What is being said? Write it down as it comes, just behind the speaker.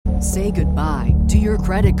Say goodbye to your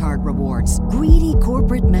credit card rewards. Greedy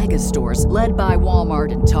corporate mega stores, led by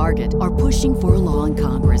Walmart and Target, are pushing for a law in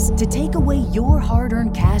Congress to take away your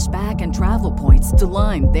hard-earned cash back and travel points to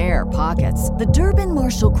line their pockets. The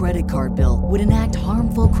Durbin-Marshall credit card bill would enact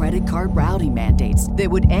harmful credit card routing mandates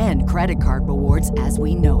that would end credit card rewards as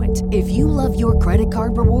we know it. If you love your credit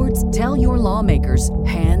card rewards, tell your lawmakers,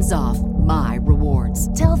 hands off my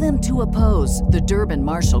rewards. Tell them to oppose the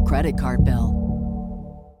Durbin-Marshall credit card bill.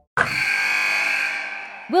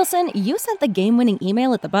 Wilson, you sent the game-winning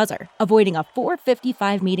email at the buzzer, avoiding a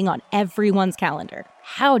 4:55 meeting on everyone's calendar.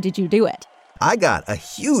 How did you do it? I got a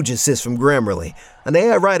huge assist from Grammarly, an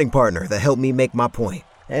AI writing partner that helped me make my point.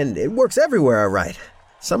 And it works everywhere I write.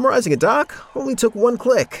 Summarizing a doc only took one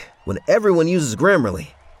click. When everyone uses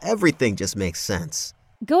Grammarly, everything just makes sense.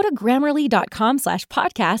 Go to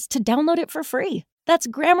Grammarly.com/podcast to download it for free. That's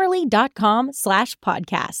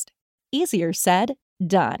Grammarly.com/podcast. Easier said,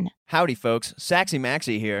 done. Howdy, folks.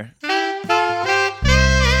 SaxyMaxy here.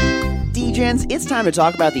 Degens, it's time to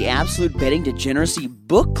talk about the Absolute Betting Degeneracy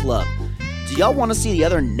Book Club. Do y'all want to see the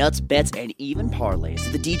other nuts, bets, and even parlays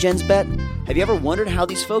that the Degens bet? Have you ever wondered how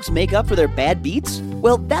these folks make up for their bad beats?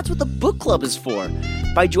 Well, that's what the book club is for.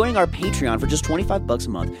 By joining our Patreon for just $25 a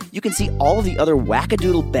month, you can see all of the other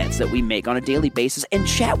wackadoodle bets that we make on a daily basis and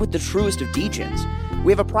chat with the truest of Degens.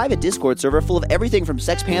 We have a private Discord server full of everything from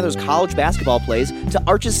Sex Panthers college basketball plays to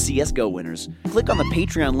Arch's CSGO winners. Click on the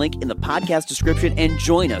Patreon link in the podcast description and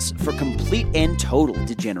join us for complete and total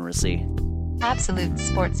degeneracy. Absolute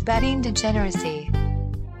sports betting degeneracy.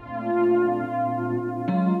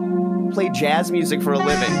 Play jazz music for a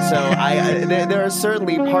living, so there are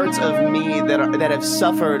certainly parts of me that have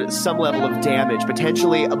suffered some level of damage,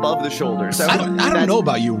 potentially above the shoulder. So I don't know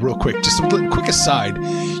about you, real quick. Just a quick aside.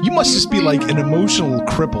 You must just be like an emotional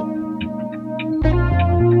cripple.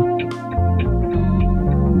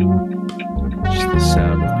 Just the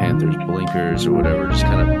sound of Panthers blinkers or whatever just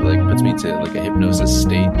kind of like puts me into like a hypnosis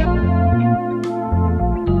state.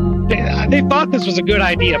 They thought this was a good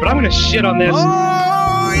idea, but I'm going to shit on this.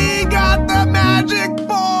 Oh, he got the magic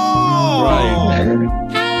ball! Right.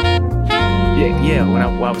 Yeah. When I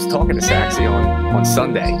was talking to Saxy on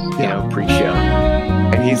Sunday, pre-show,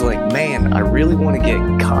 and he's like, "Man, I really want to get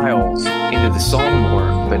Kyle into the song more,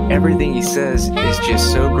 but everything he says is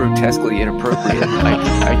just so grotesquely inappropriate.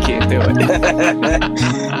 I can't do it."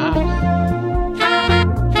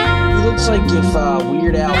 He looks like if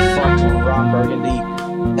Weird Al fucked Ron Burgundy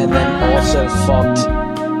and then also fucked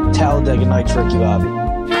Talladega Nights Ricky Bobby.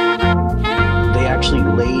 They actually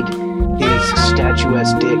laid his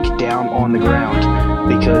statuesque dick down on the ground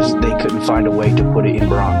because they couldn't find a way to put it in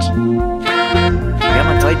bronze. I got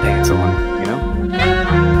my tight pants on,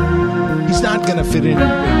 He's not gonna fit in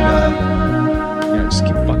just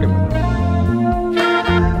keep fucking with him.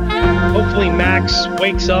 Hopefully Max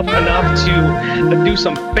wakes up enough to do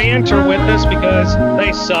some banter with us because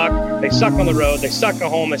they suck. They suck on the road. They suck at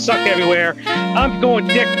home. They suck everywhere. I'm going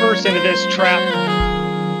dick first into this trap.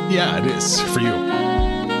 Yeah, it is for you.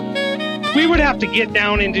 We would have to get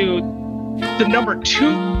down into the number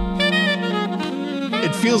 2.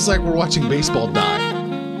 It feels like we're watching baseball die.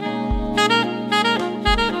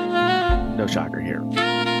 No shocker here.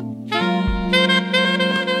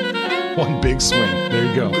 One big swing. There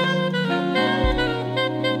you go.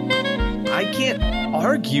 I can't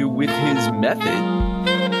argue with his method.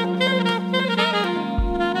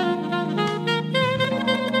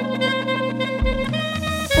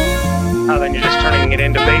 Then you're just turning it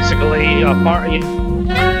into basically a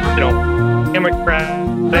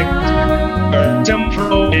democratic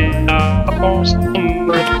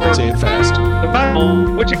Say it fast.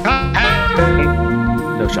 Which it kind of has.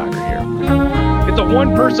 No shocker here. It's a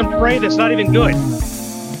one-person parade that's not even good.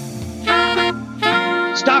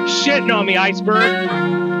 Stop shitting on me, Iceberg.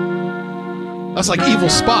 That's like evil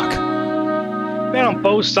Spock. Man, on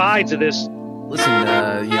both sides of this. Listen,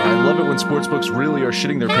 I love it when sportsbooks really are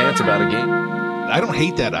shitting their pants about a game. I don't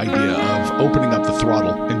hate that idea of opening up the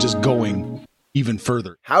throttle and just going even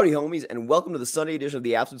further. Howdy, homies, and welcome to the Sunday edition of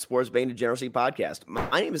the Absolute Sports Betting Degeneracy podcast.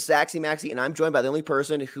 My name is SaxyMaxy, and I'm joined by the only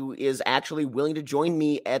person who is actually willing to join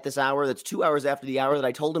me at this hour. That's 2 hours after the hour that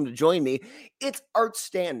I told him to join me. It's Arch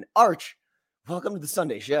Stanton. Arch, welcome to the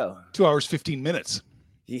Sunday show. 2 hours, 15 minutes.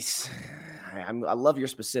 Yes. I love your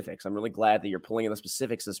specifics. I'm really glad that you're pulling in the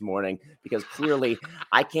specifics this morning because clearly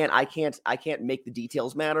I can't make the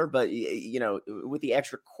details matter. But with the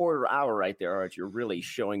extra quarter hour right there, Arch, you're really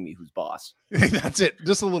showing me who's boss. That's it.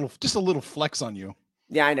 Just a little flex on you.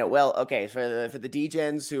 Yeah, I know. Well, okay, for the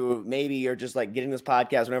Degens who maybe are just like getting this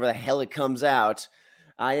podcast whenever the hell it comes out,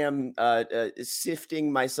 I am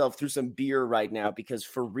sifting myself through some beer right now because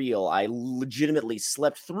for real, I legitimately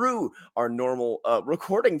slept through our normal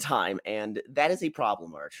recording time, and that is a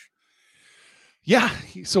problem, Arch. Yeah.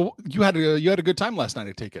 So you had a good time last night,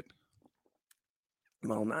 I take it.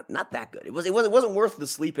 Well, not that good. It wasn't worth the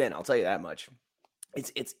sleep in. I'll tell you that much.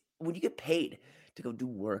 It's when you get paid to go do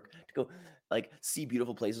work, to go like see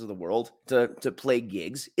beautiful places of the world, to play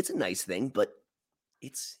gigs. It's a nice thing, but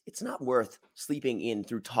it's not worth sleeping in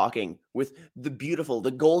through talking with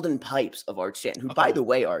the golden pipes of Arch Stanton. Who, by the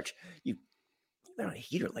way, Arch, you've been on a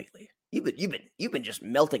heater lately. You've been just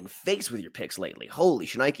melting face with your picks lately. Holy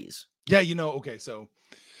shnikes. Yeah, okay, so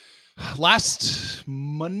last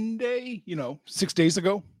Monday, 6 days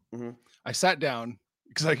ago, I sat down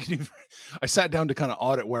because I sat down to kind of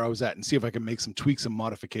audit where I was at and see if I could make some tweaks and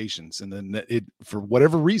modifications. And then it, for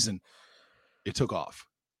whatever reason, it took off.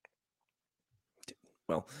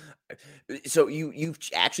 Well, so you've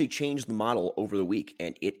actually changed the model over the week,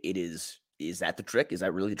 and it is that the trick? Is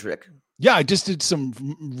that really the trick? Yeah, I just did some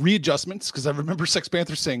readjustments because I remember Sex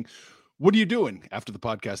Panther saying, "What are you doing?" after the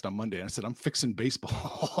podcast on Monday. And I said, "I'm fixing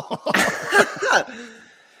baseball."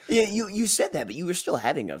 Yeah, you said that, but you were still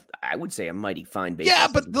having I would say a mighty fine baseball. Yeah,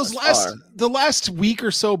 but the last week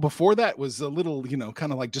or so before that was a little,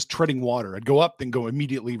 kind of like just treading water. I'd go up, then go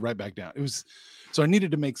immediately right back down. It was, so I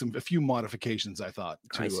needed to make a few modifications, I thought,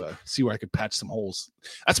 to see where I could patch some holes.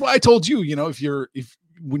 That's why I told you, if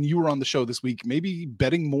when you were on the show this week, maybe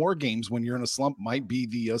betting more games when you're in a slump might be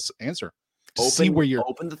the answer.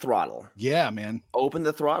 Open the throttle. Yeah, man. Open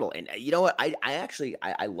the throttle. And you know what? I actually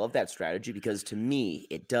love that strategy because to me,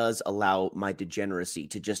 it does allow my degeneracy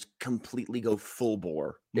to just completely go full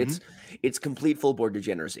bore. Mm-hmm. It's complete full bore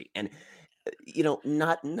degeneracy. And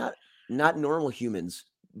not normal humans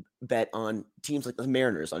bet on teams like the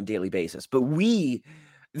Mariners on a daily basis, but we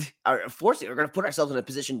are forcing, we're going to put ourselves in a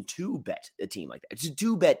position to bet a team like that,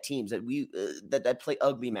 to bet teams that we that play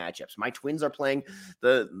ugly matchups. My Twins are playing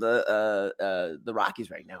the Rockies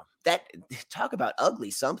right now. That, talk about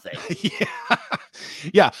ugly something.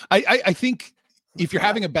 Yeah. I think if you're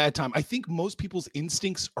having a bad time, I think most people's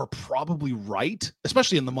instincts are probably right,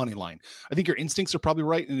 especially in the money line. I think your instincts are probably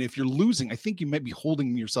right, and if you're losing, I think you might be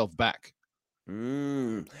holding yourself back.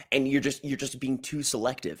 And you're just being too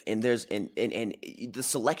selective, and there's and the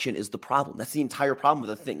selection is the problem. That's the entire problem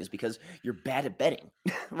with the thing, is because you're bad at betting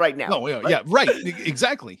right now. No, right? Yeah, right,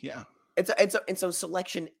 exactly, yeah. And so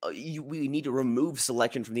selection, we need to remove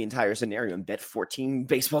selection from the entire scenario and bet 14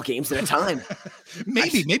 baseball games at a time.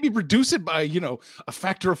 maybe reduce it by a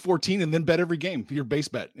factor of 14, and then bet every game for your base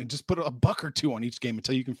bet, and just put a buck or two on each game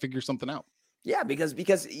until you can figure something out. Yeah, because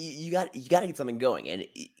you got to get something going, and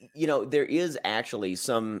there is actually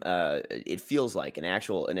some. It feels like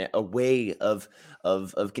a way of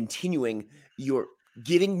continuing your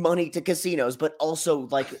giving money to casinos, but also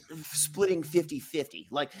like splitting 50-50.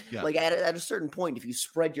 Like at a certain point, if you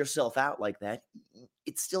spread yourself out like that,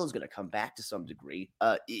 it still is going to come back to some degree,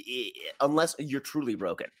 unless you're truly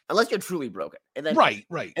broken. And then right.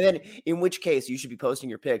 And then in which case you should be posting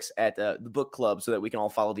your picks at the book club so that we can all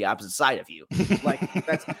follow the opposite side of you. Like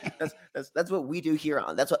that's what we do here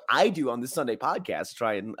that's what I do on this Sunday podcast to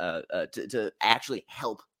try and to actually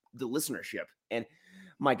help the listenership. And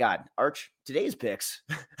my God, Arch, today's picks.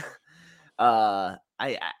 I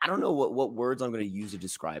don't know what words I'm going to use to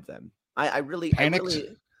describe them. I really panicked.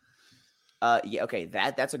 Yeah, okay,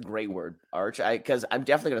 that's a great word, Arch. Because I'm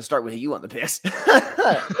definitely going to start with you on the picks,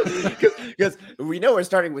 because we know we're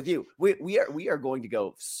starting with you. We are going to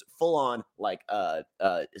go full on like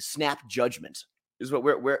snap judgment is what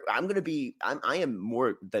I'm going to be. I am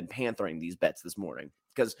more than panthering these bets this morning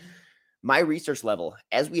because my research level,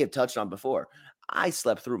 as we have touched on before, I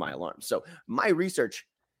slept through my alarm. So my research,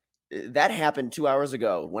 that happened 2 hours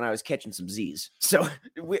ago when I was catching some Z's. So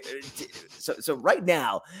right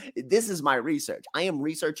now, this is my research. I am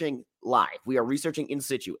researching live. We are researching in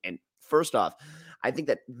situ. And first off, I think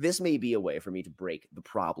that this may be a way for me to break the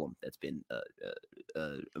problem that's been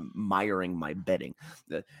miring my betting.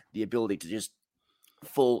 The ability to just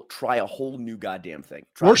try a whole new goddamn thing.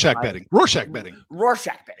 Rorschach betting.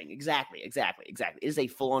 Exactly. It is a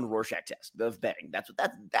full-on Rorschach test of betting.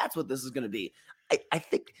 That's what this is going to be. I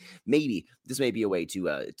think maybe this may be a way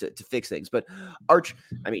to fix things. But Arch,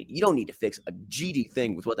 I mean, you don't need to fix a GD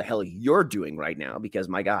thing with what the hell you're doing right now, because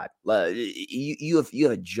my God, you have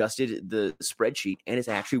adjusted the spreadsheet and it's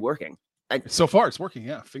actually working. So far, it's working.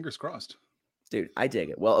 Yeah, fingers crossed, dude. I dig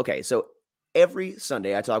it. Well, okay, so every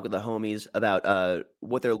Sunday, I talk with the homies about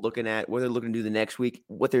what they're looking at, what they're looking to do the next week,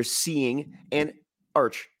 what they're seeing. And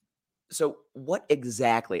Arch, So what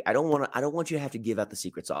exactly? I don't want you to have to give out the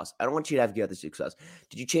secret sauce. I don't want you to have to give out the secret sauce.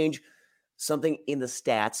 Did you change something in the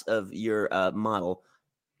stats of your model?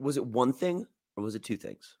 Was it one thing or was it two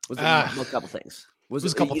things? Was it a couple things? It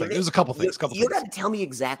was a couple things. It was a couple things. You got to tell me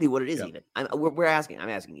exactly what it is. Even we're asking. I'm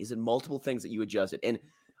asking. Is it multiple things that you adjusted, and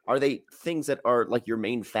are they things that are like your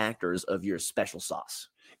main factors of your special sauce?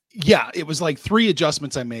 Yeah, it was like 3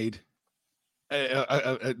 adjustments I made,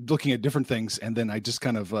 looking at different things, and then I just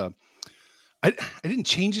kind of I didn't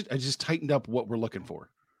change it. I just tightened up what we're looking for.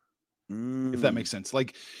 If that makes sense.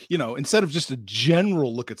 Like, instead of just a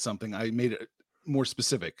general look at something, I made it more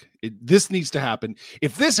specific. This needs to happen.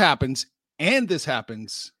 If this happens and this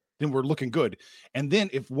happens, then we're looking good. And then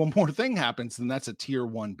if one more thing happens, then that's a tier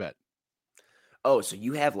 1 bet. Oh, so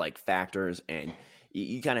you have like factors, and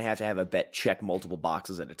you kind of have to have a bet check multiple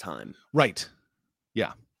boxes at a time. Right.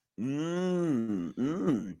 Yeah. This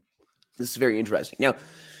is very interesting. Now,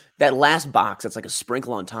 that last box, that's like a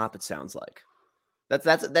sprinkle on top, it sounds like.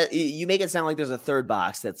 That you make it sound like there's a third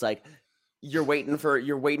box that's like you're waiting for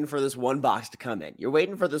this one box to come in. You're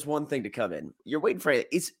waiting for this one thing to come in. You're waiting for it.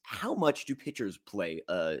 It's how much do pitchers play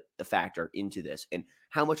a factor into this, and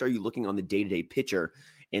how much are you looking on the day-to-day pitcher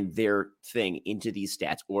and their thing into these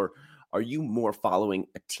stats, or are you more following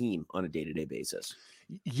a team on a day-to-day basis?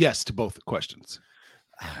 Yes to both questions.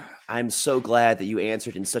 I'm so glad that you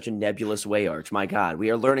answered in such a nebulous way, Arch. My God,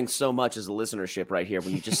 we are learning so much as a listenership right here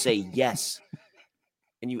when you just say yes.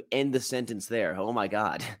 And you end the sentence there. Oh my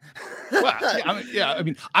God. Well, I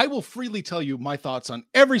mean, I will freely tell you my thoughts on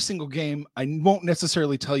every single game. I won't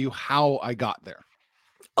necessarily tell you how I got there.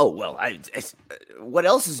 Oh, well, what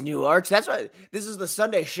else is new, Arch? That's why this is the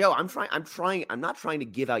Sunday show. I'm not trying to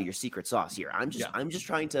give out your secret sauce here. I'm just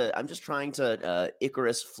trying to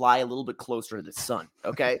Icarus fly a little bit closer to the sun.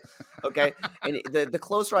 Okay. Okay. And the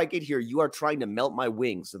closer I get here, you are trying to melt my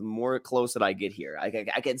wings. The more close that I get here, I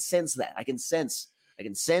can sense that. I can sense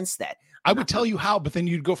that. I would tell you how, but then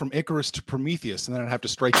you'd go from Icarus to Prometheus, and then I'd have to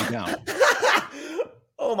strike you down.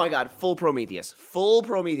 Oh my God, full Prometheus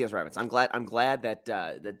reference. I'm glad that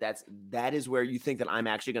that is where you think that I'm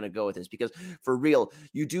actually going to go with this, because for real,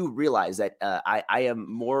 you do realize that I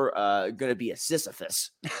am more going to be a Sisyphus.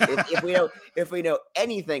 If we know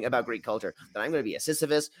anything about Greek culture, then I'm going to be a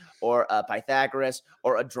Sisyphus or a Pythagoras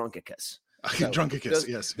or a Drunkicus. So Drunkicus,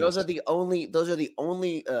 yes. Those are the only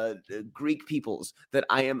Greek peoples that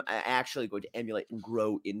I am actually going to emulate and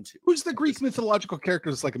grow into. Who's the Greek mythological character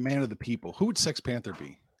that's like a man of the people? Who would Sex Panther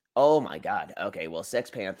be? Oh my God. Okay, well, Sex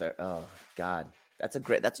Panther. Oh God, that's a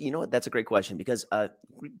great question, because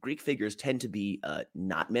Greek figures tend to be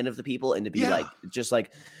not men of the people, and to be just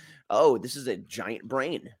like, oh, this is a giant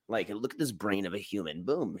brain. Like, look at this brain of a human.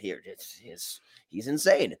 Boom, here, he's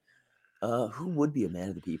insane. Who would be a man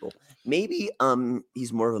of the people? Maybe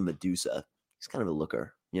he's more of a Medusa. He's kind of a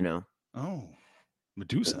looker, Oh,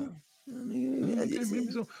 Medusa. I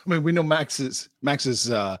mean, so. I mean, we know Max's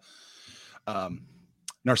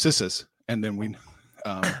Narcissus, and then we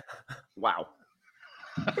wow.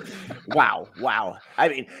 Wow. I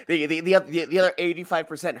mean, the other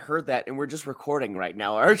 85% heard that, and we're just recording right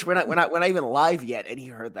now. Arch, we're not even live yet, and he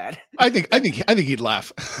heard that. I think he'd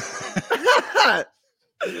laugh.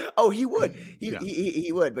 Oh, he would.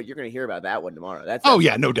 He would, but you're going to hear about that one tomorrow. That's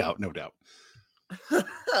yeah, no doubt.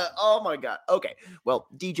 Oh my God. Okay. Well,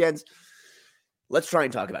 Degens, let's try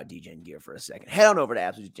and talk about Degen gear for a second. Head on over to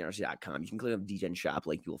absolutedegeneracy.com. You can click on the Degen shop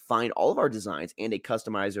link. You will find all of our designs and a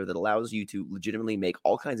customizer that allows you to legitimately make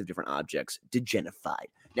all kinds of different objects Degenified.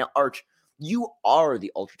 Now, Arch, you are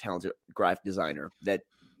the ultra talented graphic designer that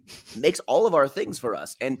makes all of our things for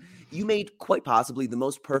us, and you made quite possibly the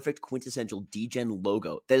most perfect quintessential Degen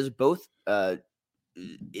logo that is both it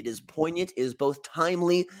is poignant, it is both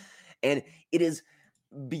timely, and it is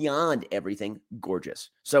beyond everything gorgeous.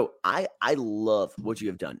 So I love what you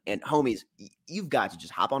have done, and homies, you've got to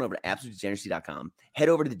just hop on over to absolutedegeneracy.com, head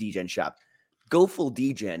over to the Degen shop, go full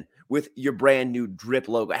Degen with your brand new drip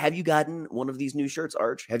logo. Have you gotten one of these new shirts,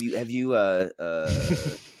 Arch? Have you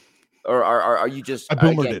or are you just? I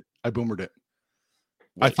boomered it.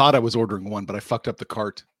 Wait. I thought I was ordering one, but I fucked up the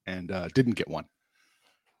cart and didn't get one.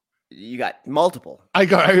 You got multiple. I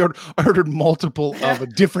ordered multiple of a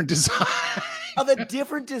different design. Of a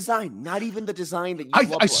different design, not even the design that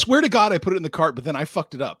you. I swear to God, I put it in the cart, but then I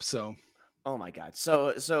fucked it up. So. Oh my God!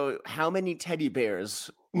 So how many teddy bears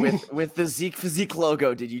with the Zeke Physique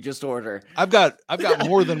logo did you just order? I've got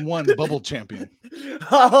more than one bubble champion.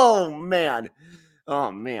 Oh man.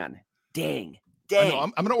 Dang.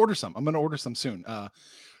 I'm gonna order some. I'm gonna order some soon.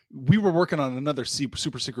 We were working on another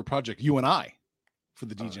super secret project, you and I, for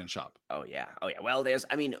the Degen shop. Oh yeah. Well,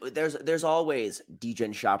 there's always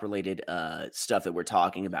Degen shop related stuff that we're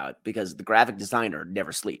talking about because the graphic designer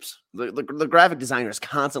never sleeps. The graphic designer is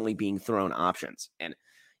constantly being thrown options, and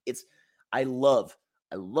I love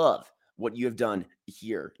what you have done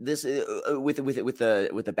here. This with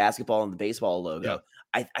the basketball and the baseball logo.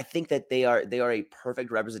 Yeah. I think that they are a perfect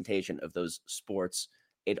representation of those sports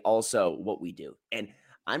and also what we do. And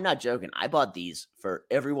I'm not joking. I bought these for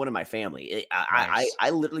everyone in my family. Nice.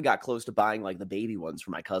 I literally got close to buying like the baby ones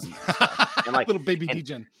for my cousins. And like little baby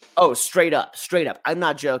Degen. Oh, straight up. I'm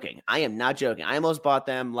not joking. I am not joking. I almost bought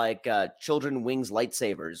them like children wings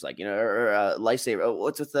lightsabers, like or lightsaber. Oh,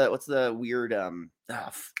 what's the weird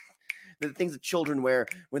the things that children wear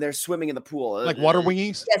when they're swimming in the pool, like water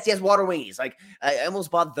wingies. Yes, water wingies. Like I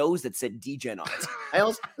almost bought those that said Degen on it. I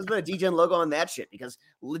almost put a Degen logo on that shit because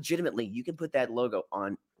legitimately you can put that logo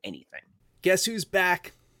on anything. Guess who's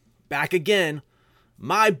back? Back again.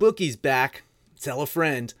 My bookie's back. Tell a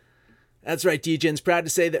friend. That's right, Degen's proud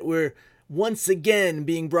to say that we're once again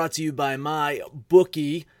being brought to you by My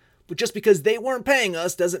Bookie. But just because they weren't paying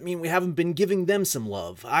us doesn't mean we haven't been giving them some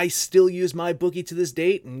love. I still use My Bookie to this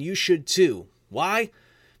date, and you should too. Why?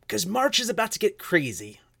 Because March is about to get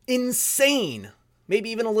crazy. Insane. Maybe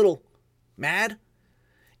even a little mad.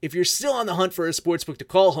 If you're still on the hunt for a sportsbook to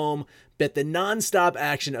call home, bet the non-stop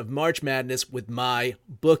action of March Madness with My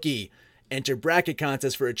Bookie. Enter bracket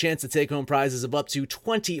contests for a chance to take home prizes of up to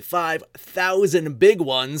 25,000 big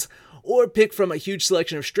ones, or pick from a huge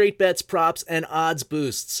selection of straight bets, props, and odds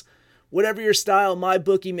boosts. Whatever your style,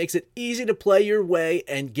 MyBookie makes it easy to play your way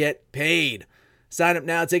and get paid. Sign up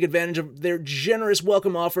now, take advantage of their generous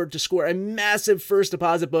welcome offer to score a massive first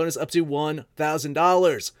deposit bonus up to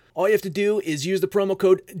 $1,000. All you have to do is use the promo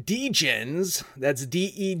code DEGENS, that's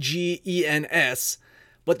DEGENS,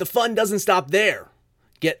 but the fun doesn't stop there.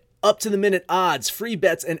 Get up-to-the-minute odds, free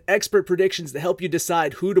bets, and expert predictions to help you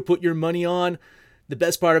decide who to put your money on. The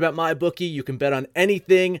best part about MyBookie, you can bet on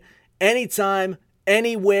anything, anytime,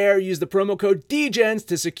 anywhere. Use the promo code DEGENS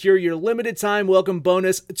to secure your limited time welcome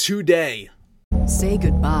bonus today. Say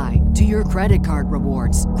goodbye to your credit card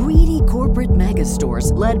rewards. Greedy corporate mega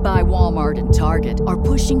stores, led by Walmart and Target, are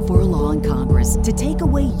pushing for a law in Congress to take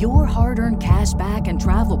away your hard-earned cash back and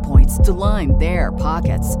travel points to line their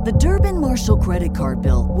pockets. The Durbin-Marshall credit card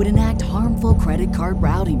bill would enact harmful credit card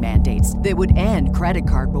routing mandates that would end credit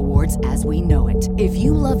card rewards as we know it. If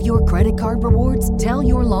you love your credit card rewards, tell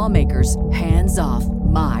your lawmakers, hands off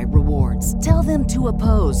my rewards. Tell them to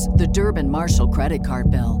oppose the Durbin-Marshall credit card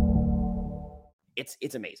bill.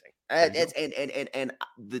 It's amazing. And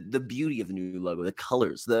the beauty of the new logo, the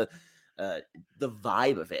colors, the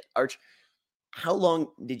vibe of it. Arch, how long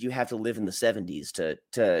did you have to live in the 70s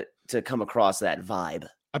to come across that vibe?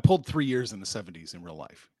 I pulled 3 years in the 70s in real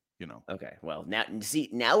life, you know. Okay, well,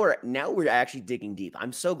 now we're actually digging deep.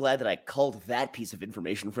 I'm so glad that I culled that piece of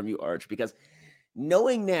information from you, Arch, because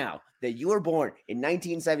knowing now that you were born in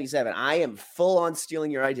 1977, I am full on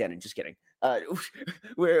stealing your identity. Just kidding.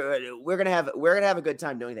 We're gonna have a good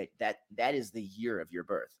time knowing that is the year of your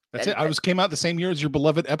birth. That's it. I came out the same year as your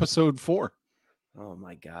beloved episode 4. Oh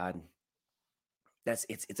my God,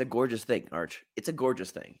 it's a gorgeous thing, Arch. It's a gorgeous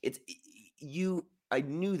thing. I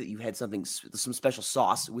knew that you had some special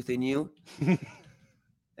sauce within you,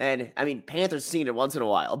 and I mean Panther's seen it once in a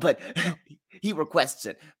while, but he requests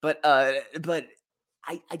it. But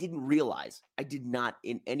I didn't realize. I did not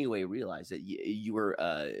in any way realize that you were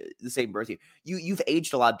the same birth year. You've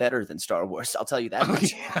aged a lot better than Star Wars. I'll tell you that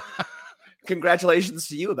much. Congratulations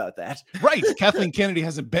to you about that. Right. Kathleen Kennedy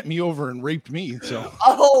hasn't bent me over and raped me. So.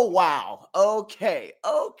 Oh wow. Okay.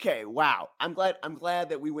 Wow. I'm glad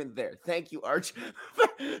that we went there. Thank you, Arch.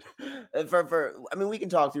 for I mean, we can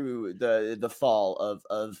talk through the fall of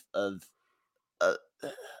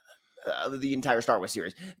the entire Star Wars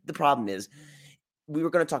series. The problem is, we were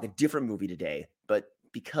going to talk a different movie today, but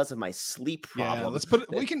because of my sleep problem,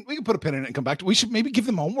 we can put a pin in it and come back to. We should maybe give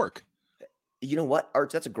them homework. You know what,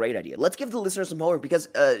 Arch? That's a great idea. Let's give the listeners some homework because,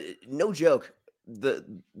 no joke, the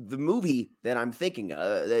movie that I'm thinking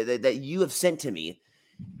that you have sent to me,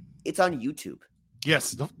 it's on YouTube.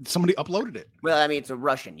 Yes, somebody uploaded it. Well, I mean, it's a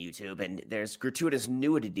Russian YouTube, and there's gratuitous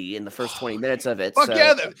nudity in the first 20 minutes of it. Fuck so.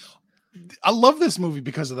 Yeah, I love this movie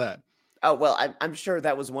because of that. Oh, well, I'm sure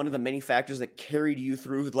that was one of the many factors that carried you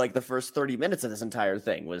through like the first 30 minutes of this entire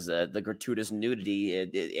thing was the gratuitous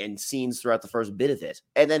nudity and scenes throughout the first bit of it.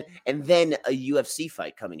 And then a UFC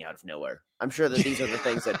fight coming out of nowhere. I'm sure that these are the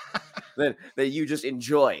things that you just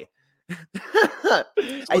enjoy.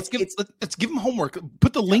 Let's give them homework.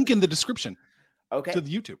 Put the link in the description. Okay. To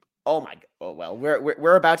the YouTube. Oh my God. Oh well,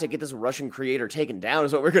 we're about to get this Russian creator taken down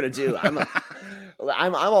is what we're going to do.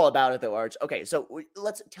 I'm all about it though, Arch. Okay, so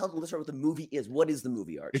let's tell the listener what the movie is. What is the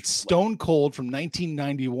movie, Arch? It's Stone Cold from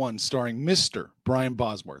 1991, starring Mr. Brian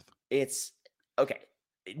Bosworth. It's okay.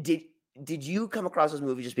 Did you come across this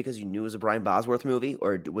movie just because you knew it was a Brian Bosworth movie,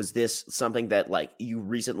 or was this something that like you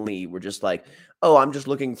recently were just like, oh, I'm just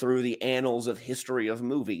looking through the annals of history of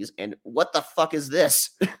movies, and what the fuck is this?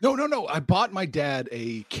 No. I bought my dad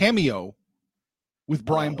a cameo with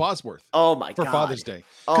Brian Bosworth. Oh my for God. Father's Day,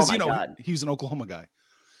 because he's an Oklahoma guy,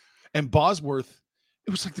 and Bosworth. It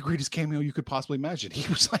was like the greatest cameo you could possibly imagine.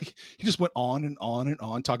 He was like, he just went on and on and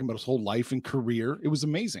on, talking about his whole life and career. It was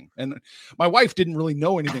amazing. And my wife didn't really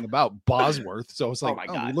know anything about Bosworth. So I was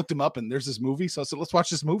like, we looked him up and there's this movie. So I said, let's watch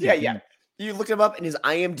this movie. Yeah. You looked him up and his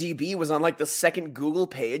IMDb was on like the second Google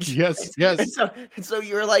page. Yes. And so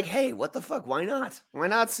you're like, hey, what the fuck? Why not? Why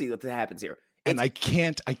not see what happens here? And I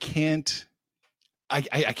can't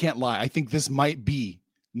lie. I think this might be,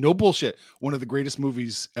 no bullshit, one of the greatest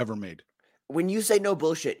movies ever made. When you say no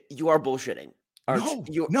bullshit, you are bullshitting. No.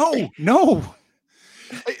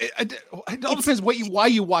 It all depends why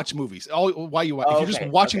you watch movies. Why you watch. If you're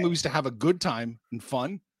just watching movies to have a good time and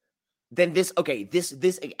fun, then this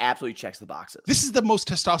absolutely checks the boxes. This is the most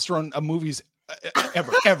testosterone of movies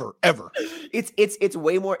ever. It's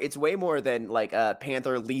way more than like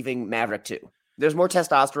Panther leaving Maverick 2. There's more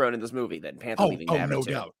testosterone in this movie than Panther leaving Maverick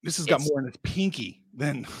 2. No doubt. This has got more in its pinky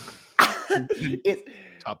than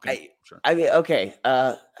Top Gun. I mean, okay.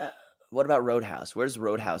 What about Roadhouse? Where does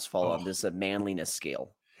Roadhouse fall on this manliness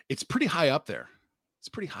scale? It's pretty high up there.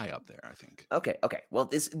 I think. Okay.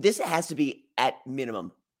 Well, this has to be at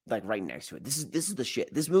minimum like right next to it. This is the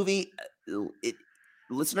shit. This movie,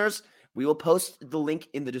 listeners, we will post the link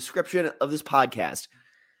in the description of this podcast.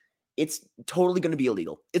 It's totally going to be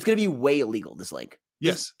illegal. It's going to be way illegal. This link.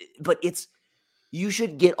 Yes, but you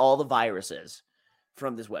should get all the viruses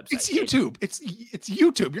from this website. It's YouTube. It's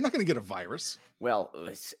YouTube. You're not going to get a virus. Well,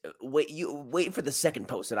 wait for the second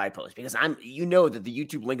post that I post, because that the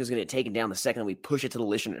YouTube link is going to get taken down the second we push it to the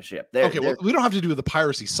listenership. Well, we don't have to do the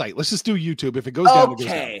piracy site. Let's just do YouTube. If it goes down, it goes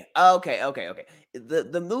down. Okay.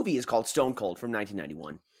 The movie is called Stone Cold from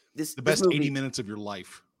 1991. The best 80 minutes of your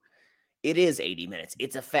life. It is 80 minutes.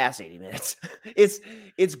 It's a fast 80 minutes.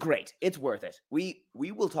 It's great. It's worth it. We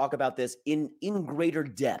will talk about this in greater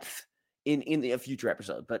depth in a future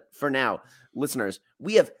episode. But for now, listeners,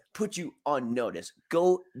 we have put you on notice.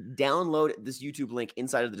 Go download this YouTube link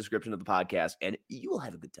inside of the description of the podcast, and you will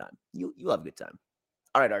have a good time. You'll have a good time.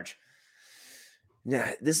 All right, Arch.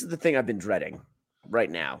 Yeah, this is the thing I've been dreading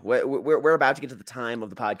right now. We're about to get to the time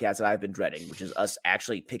of the podcast that I've been dreading, which is us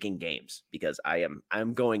actually picking games, because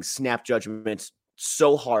I'm going snap judgment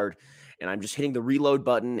so hard, and I'm just hitting the reload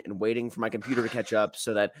button and waiting for my computer to catch up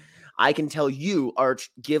so that I can tell you,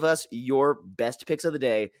 Arch, give us your best picks of the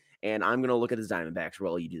day, and I'm going to look at his Diamondbacks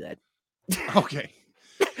while you do that. Okay.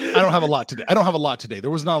 I don't have a lot today. There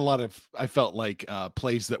was not a lot of, I felt like,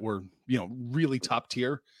 plays that were, really top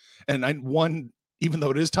tier. And even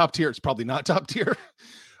though it is top tier, it's probably not top tier.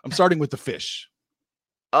 I'm starting with the fish.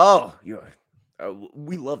 Oh,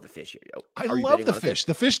 we love the fish here. I love the fish.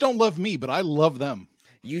 The fish don't love me, but I love them.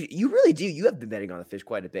 You really do. You have been betting on the fish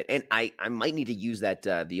quite a bit, and I might need to use that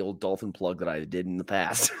the old dolphin plug that I did in the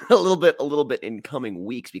past a little bit in coming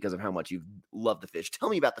weeks because of how much you love the fish. Tell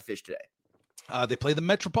me about the fish today. They play the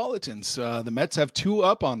Metropolitans. The Mets have 2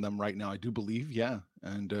 up on them right now, I do believe. Yeah,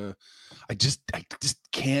 and I just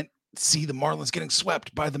can't see the Marlins getting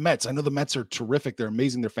swept by the Mets. I know the Mets are terrific. They're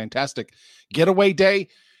amazing. They're fantastic. Getaway day.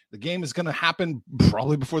 The game is going to happen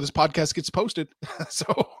probably before this podcast gets posted. So,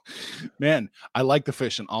 man, I like the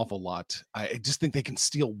fish an awful lot. I just think they can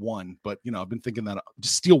steal one, but I've been thinking that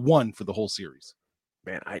just steal one for the whole series.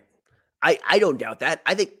 Man, I don't doubt that.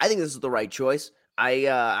 I think this is the right choice.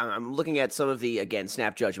 I'm looking at some of the, again,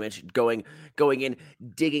 snap judgments, going in,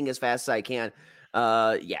 digging as fast as I can.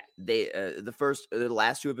 The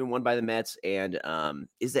last 2 have been won by the Mets, and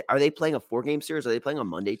are they playing a 4-game series? Are they playing on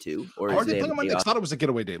Monday too, or are they playing on Monday? I thought it was a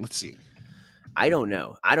getaway day. Let's see. I don't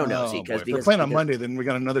know. See, because if they're playing on Monday, then we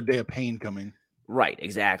got another day of pain coming. Right,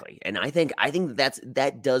 exactly. And I think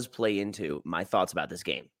that does play into my thoughts about this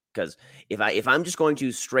game, because if I'm just going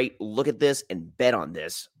to straight look at this and bet on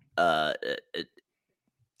this, no.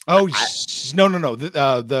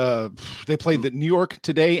 They play the New York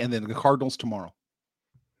today, and then the Cardinals tomorrow.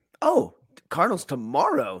 Oh, Cardinals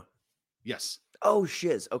tomorrow. Yes. Oh,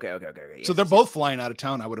 shiz. Okay. Yes, so they're both flying out of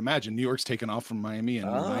town, I would imagine. New York's taking off from Miami, and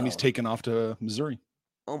Miami's taking off to Missouri.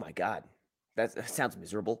 Oh my God, that sounds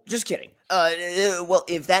miserable. Just kidding. Well,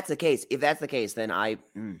 if that's the case, then I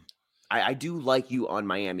do like you on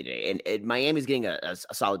Miami today, and Miami's getting a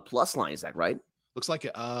solid plus line. Is that right? Looks like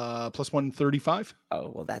it. Plus 135.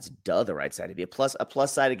 Oh, well, that's the right side to be a plus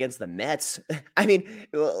side against the Mets. I mean,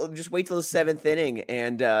 just wait till the 7th inning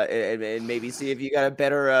and maybe see if you got a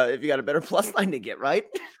better plus line to get, right?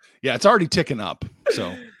 Yeah, it's already ticking up.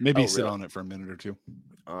 So maybe sit really? on it for a minute or two.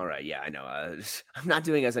 All right. Yeah, I know. I'm not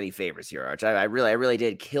doing us any favors here, Arch. I really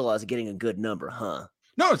did kill us getting a good number, huh?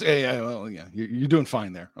 No, it's you're doing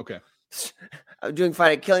fine there. Okay. I'm doing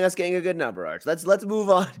fine at killing us getting a good number, Arch. Let's move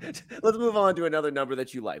on. Let's move on to another number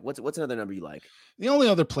that you like. What's another number you like? The only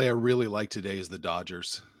other play I really like today is the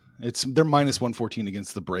Dodgers. They're minus 114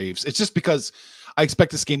 against the Braves. It's just because I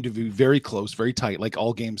expect this game to be very close, very tight, like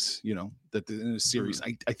all games, that in a series.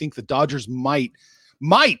 I think the Dodgers might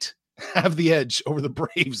have the edge over the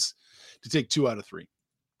Braves to take 2 out of 3.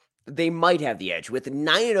 They might have the edge with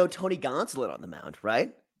 9-0 Tony Gonsolin on the mound,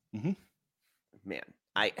 right? Mm-hmm. Man,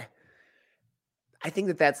 I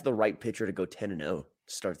think that's the right pitcher to go 10-0 to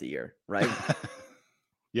start the year, right?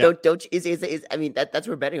 Yeah. I mean, that's what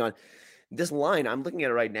we're betting on. This line, I'm looking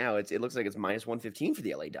at it right now. It looks like it's minus 115 for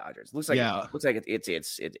the LA Dodgers. It looks like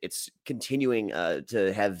it's continuing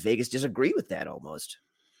to have Vegas disagree with that almost.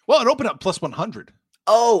 Well, it opened up plus 100.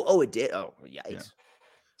 Oh, it did. Oh, yikes. Yeah.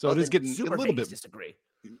 So it is getting a little bit. Disagree.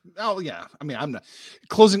 Oh yeah. I mean, I'm not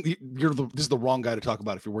closing. This is the wrong guy to talk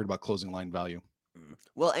about if you're worried about closing line value.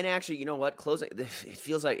 Well, and actually, you know what? Closing it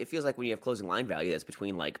feels like when you have closing line value that's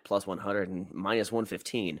between like plus 100 and minus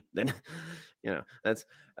 115. Then, that's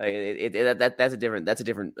a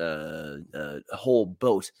different whole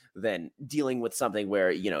boat than dealing with something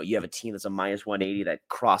where you have a team that's a minus 180 that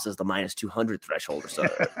crosses the minus 200 threshold or so.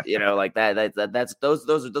 Like that's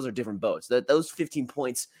those are different boats. Those 15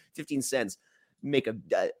 points, 15 cents make a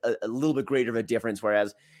little bit greater of a difference.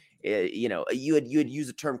 Whereas you had used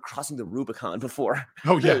the term crossing the Rubicon before.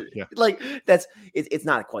 Oh yeah. Like it's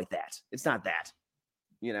not quite that. It's not that.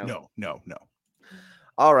 No.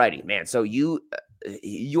 All righty, man. So you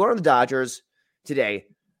are on the Dodgers today,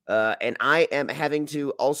 and I am having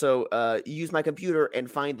to also use my computer and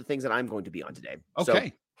find the things that I'm going to be on today.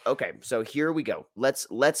 Okay. So here we go. Let's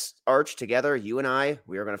Arch together. You and I.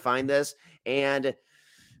 We are going to find this and.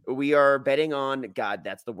 We are betting on God.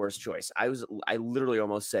 That's the worst choice. I literally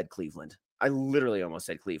almost said Cleveland. I don't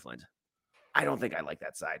think I like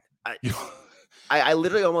that side. I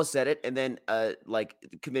literally almost said it and then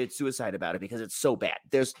committed suicide about it because it's so bad.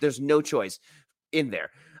 There's no choice in there.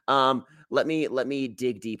 Let me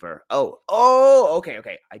dig deeper.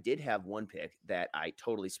 Okay. I did have one pick that I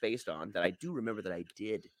totally spaced on that I do remember that I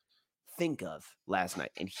did think of last night,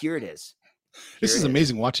 and here it is. This is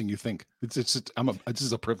amazing watching you think. This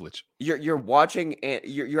is a privilege. You're watching and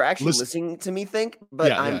you're actually listening to me think,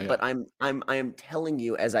 but I am telling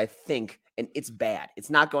you as I think, and it's bad. It's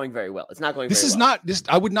not going very well.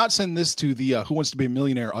 I would not send this to the Who Wants to Be a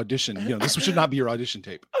Millionaire audition. This should not be your audition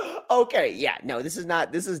tape. Okay, yeah. No, this is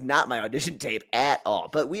not my audition tape at all.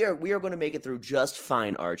 But we are going to make it through just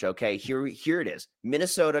fine, Arch. Okay. Here it is.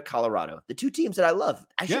 Minnesota, Colorado. The two teams that I love.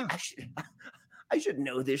 I should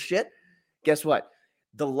know this shit. Guess what?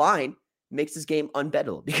 The line makes this game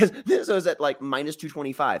unbettable because Minnesota's at like minus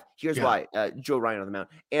 225. Here's why. Joe Ryan on the mound.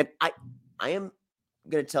 And I am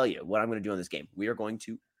going to tell you what I'm going to do on this game. We are going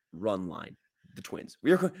to run line the Twins.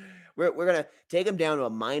 We're going to take them down to a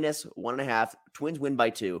minus 1.5. Twins win by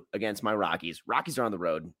 2 against my Rockies. Rockies are on the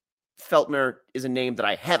road. Feltner is a name that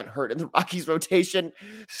I haven't heard in the Rockies rotation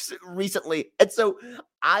recently. And so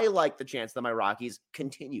I like the chance that my Rockies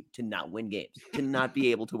continue to not win games, to not be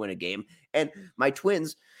able to win a game. And my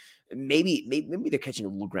Twins, maybe they're catching a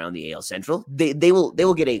little ground in the AL Central. They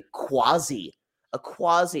will get a quasi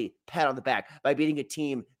pat on the back by beating a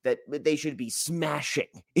team that they should be smashing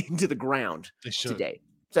into the ground today.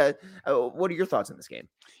 So what are your thoughts on this game?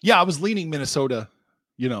 Yeah, I was leaning Minnesota.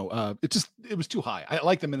 It was too high. I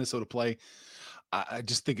like the Minnesota play. I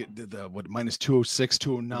just think minus 206,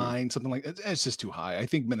 209, something like that. It's just too high. I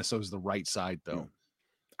think Minnesota's the right side though.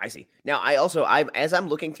 I see. Now as I'm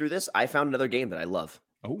looking through this, I found another game that I love.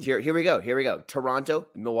 Oh, here we go. Toronto,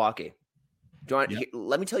 Milwaukee.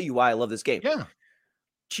 Let me tell you why I love this game. Yeah.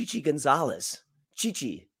 Chichi Gonzalez.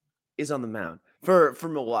 Chichi is on the mound for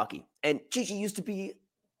Milwaukee. And Chichi used to be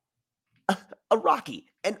a Rocky.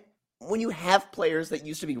 And when you have players that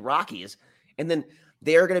used to be Rockies and then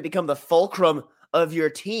they're going to become the fulcrum of your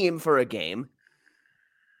team for a game,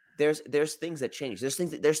 there's things that change. There's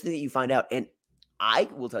things that you find out. And I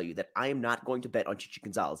will tell you that I am not going to bet on Chichi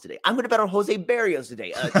Gonzalez today. I'm going to bet on Jose Barrios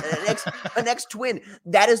today, an ex-Twin.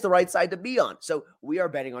 That is the right side to be on. So we are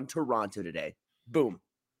betting on Toronto today. Boom.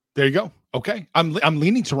 There you go. Okay. I'm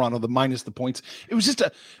leaning Toronto, the minus the points. It was just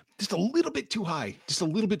a little bit too high. Just a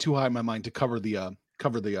little bit too high in my mind to cover the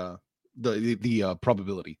the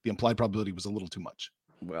probability. The implied probability was a little too much.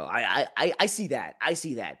 Well, I see that. I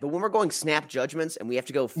see that. But when we're going snap judgments and we have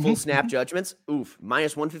to go full snap judgments, oof,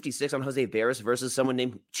 minus 156 on Jose Barrios versus someone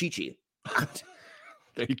named Chichi.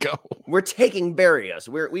 There you go. We're taking Barrios.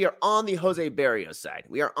 We are on the Jose Barrios side.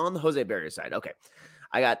 We are on the Jose Barrios side. Okay.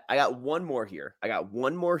 I got one more here.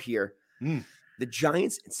 The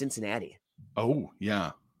Giants in Cincinnati. Oh,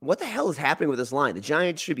 yeah. What the hell is happening with this line? The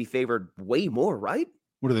Giants should be favored way more, right?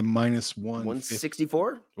 What are they, minus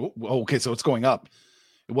 164? Oh, okay, so it's going up.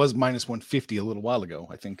 It was minus 150 a little while ago,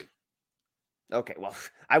 I think. Okay, well,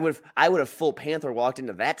 I would have full Panther walked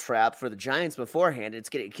into that trap for the Giants beforehand. It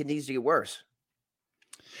continues to get worse.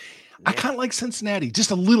 I kind of like Cincinnati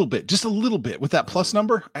just a little bit with that plus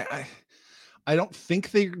number. I don't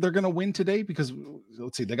think they're going to win today because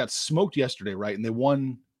let's see, they got smoked yesterday, right? And they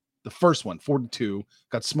won the first one 4-2.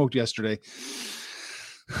 Got smoked yesterday.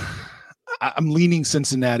 I'm leaning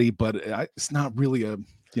Cincinnati, but it's not really a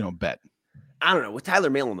bet. I don't know. With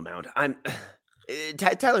Tyler Mahle on the mound,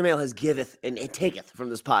 Tyler Mahle has giveth and taketh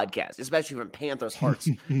from this podcast, especially from Panthers' hearts.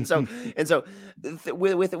 and so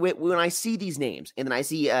when I see these names, and then I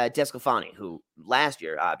see Desclafani, who last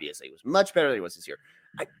year obviously was much better than he was this year,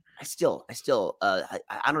 I still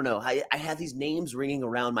I don't know. I have these names ringing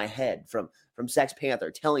around my head from Sex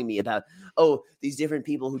Panther telling me about these different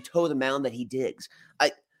people who toe the mound that he digs.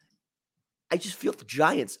 I just feel the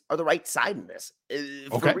Giants are the right side in this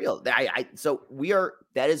for real. So we are.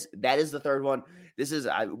 That is the third one. This is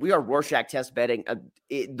we are Rorschach test betting.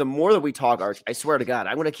 The more that we talk, Arch, I swear to God,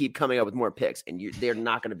 I'm going to keep coming up with more picks, and they're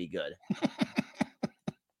not going to be good.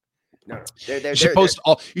 No. You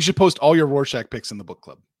should post all your Rorschach picks in the book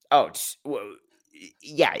club. Oh,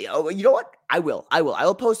 yeah. Oh, you know what? I will. I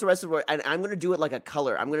will post the rest of it, and I'm going to do it like a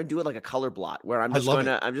color. I'm going to do it like a color blot where I'm just going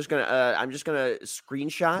to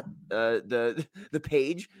screenshot the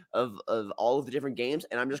page of all of the different games,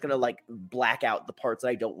 and I'm just going to like black out the parts that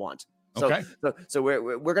I don't want. So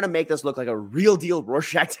we're going to make this look like a real deal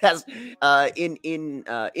Rorschach test in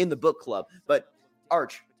the book club. But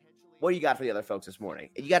Arch, what do you got for the other folks this morning?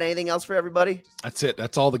 You got anything else for everybody? That's it.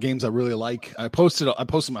 That's all the games I really like. I posted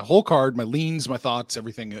my whole card, my leans, my thoughts,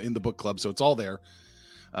 everything in the book club. So it's all there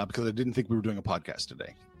because I didn't think we were doing a podcast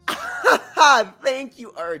today. Thank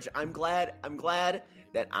you, Arch. I'm glad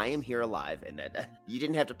that I am here alive and that you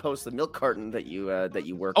didn't have to post the milk carton that you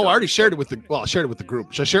worked on. I already shared it with I shared it with the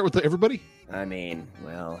group. Should I share it with everybody? I mean,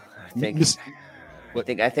 well, I think that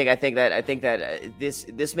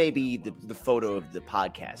this may be the photo of the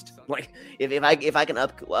podcast. Like if I can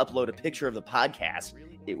upload a picture of the podcast,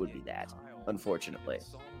 it would be that. Unfortunately,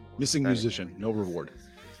 missing musician, no reward.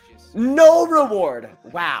 No reward.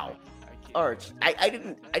 Wow, Arch, I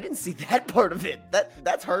didn't see that part of it.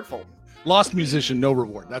 That's hurtful. Lost musician, no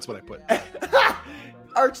reward. That's what I put.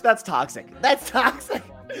 Arch, that's toxic. That's toxic.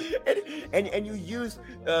 And you used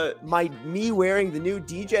me wearing the new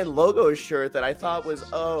Degen logo shirt that I thought was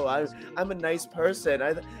I'm a nice person.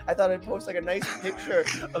 I thought I'd post like a nice picture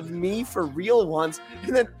of me for real once,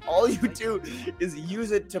 and then all you do is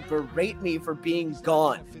use it to berate me for being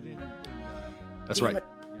gone. That's right.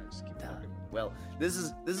 Well, this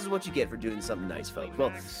is what you get for doing something nice, folks.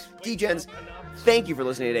 Well, Degens, thank you for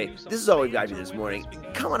listening today. This is all we've got to do this morning.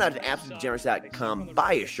 Come on out to absolutedegeneracy.com,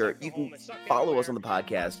 buy a shirt. You can follow us on the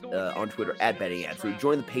podcast on Twitter @BettingAdFruit.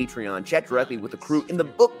 Join the Patreon. Chat directly with the crew in the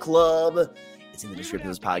book club. It's in the description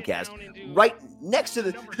of this podcast, right next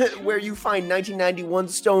to where you find 1991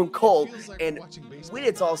 Stone Cold. And when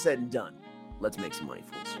it's all said and done, let's make some money,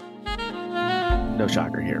 fools. No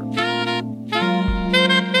shocker here.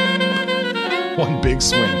 One big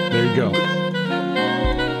swing. There you go.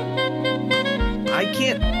 I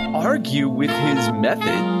can't argue with his method.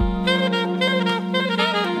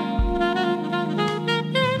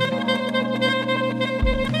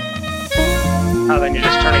 Then you're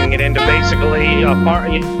just turning it into basically a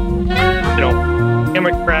part,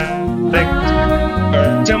 Democratic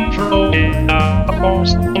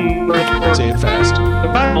Say it fast.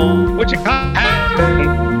 Which it kind of has.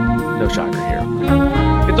 No shocker here.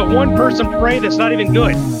 It's a one-person parade that's not even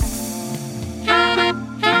good.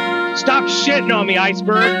 Stop shitting on me,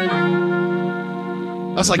 Iceberg.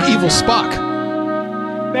 That's like evil Spock.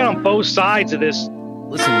 Man, on both sides of this.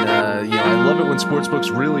 Listen, I love it when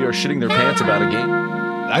sportsbooks really are shitting their pants about a game.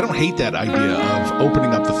 I don't hate that idea of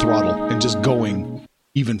opening up the throttle and just going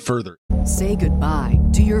even further. Say goodbye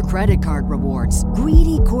to your credit card rewards.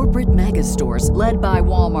 Greedy corporate mega stores, led by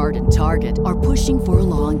Walmart and Target, are pushing for a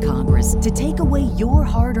law in Congress to take away your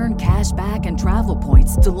hard-earned cash back and travel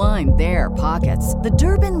points to line their pockets. The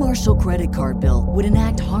Durbin-Marshall credit card bill would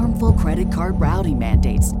enact harmful credit card routing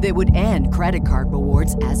mandates that would end credit card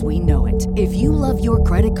rewards as we know it. If you love your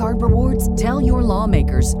credit card rewards, tell your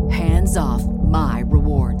lawmakers, hands off my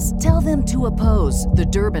rewards. Tell them to oppose the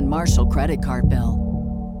Durbin-Marshall credit card bill.